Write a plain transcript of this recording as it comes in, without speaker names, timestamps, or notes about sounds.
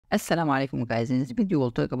Assalamu alaikum guys. In this video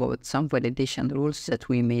we'll talk about some validation rules that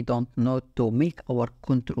we may don't know to make our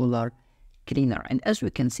controller cleaner. And as we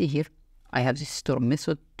can see here, I have this store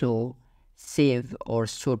method to save or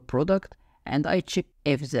store product, and I check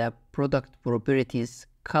if the product properties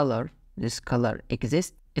color, this color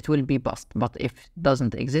exists, it will be passed. But if it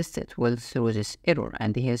doesn't exist, it will throw this error.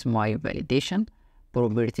 And here's my validation,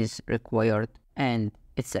 properties required, and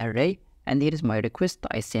it's array. And here is my request.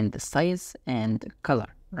 I send the size and color,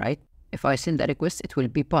 right? If I send a request, it will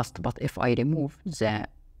be passed. But if I remove the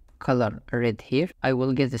color red here, I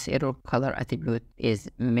will get this error. Color attribute is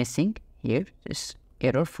missing here, this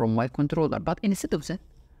error from my controller. But instead of that,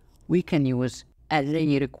 we can use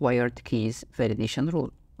array required keys validation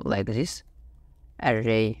rule like this.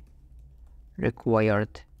 Array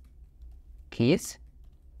required keys,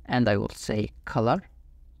 and I will say color.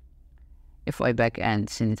 If I back and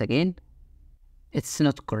send it again, it's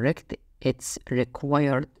not correct. It's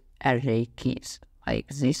required array keys like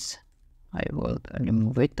this. I will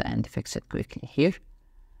remove it and fix it quickly here.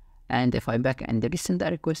 And if I back and resend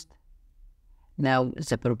a request, now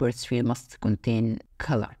the properties field must contain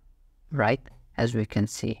color, right? As we can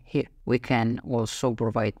see here, we can also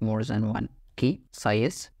provide more than one key.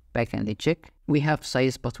 Size, back and check. We have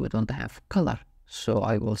size, but we don't have color. So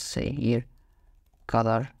I will say here,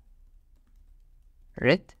 color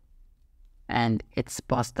red, and it's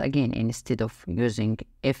passed again. Instead of using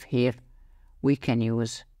if here, we can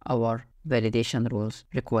use our validation rules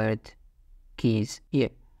required keys here.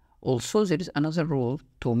 Also, there is another rule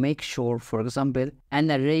to make sure, for example,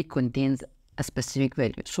 an array contains a specific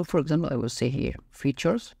value. So for example, I will say here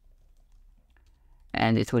features,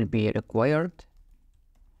 and it will be required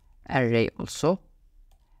array also,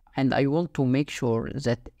 and I want to make sure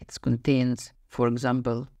that it contains, for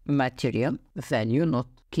example, material value, not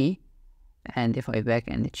key. And if I back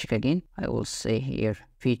and check again, I will say here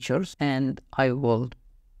features, and I will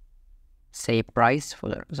say price,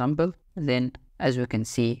 for example. Then as we can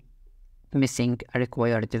see, missing a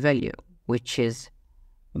required value, which is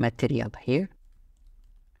material here.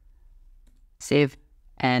 Save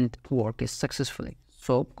and work is successfully.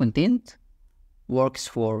 So content works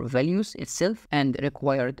for values itself, and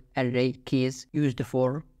required array keys used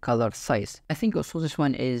for color size. I think also this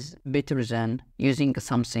one is better than using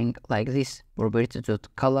something like this,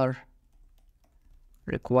 property.color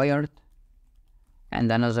required,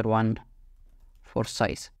 and another one for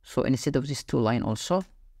size. So instead of these two lines also,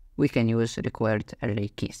 we can use required array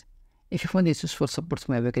keys. If you found this useful, support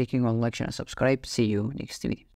my by clicking on like, share, and subscribe. See you next video.